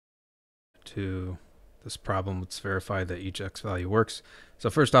to this problem. Let's verify that each x value works. So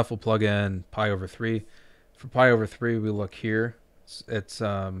first off, we'll plug in pi over 3. For pi over 3, we look here. It's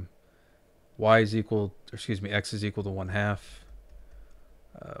y is equal, or excuse me, x is equal to 1/2.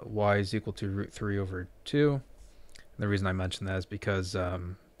 Y is equal to root 3 over 2. And the reason I mention that is because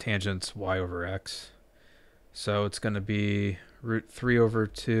tangent's y over x. So it's going to be root 3 over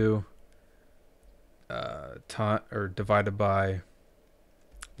 2 divided by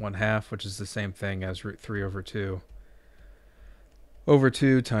 1/2, which is the same thing as root 3 over 2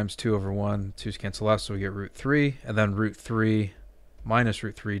 times 2 over 1. 2's cancel out, so we get root 3. And then root 3 minus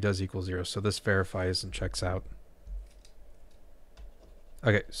root 3 does equal 0. So this verifies and checks out.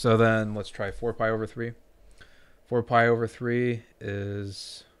 Okay, so then let's try 4 pi over 3. 4 pi over 3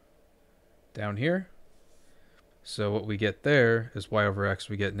 is down here. So what we get there is y over x.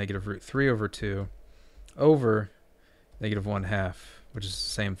 We get negative root 3 over 2 over negative 1/2, which is the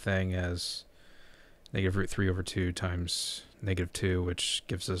same thing as negative root 3 over 2 times negative 2, which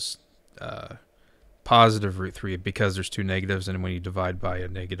gives us positive root 3 because there's two negatives, and when you divide by a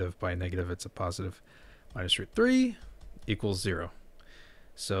negative, it's a positive. Minus root 3 equals 0.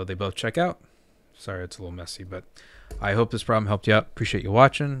 So they both check out. Sorry, it's a little messy, but I hope this problem helped you out. Appreciate you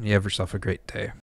watching. You have yourself a great day.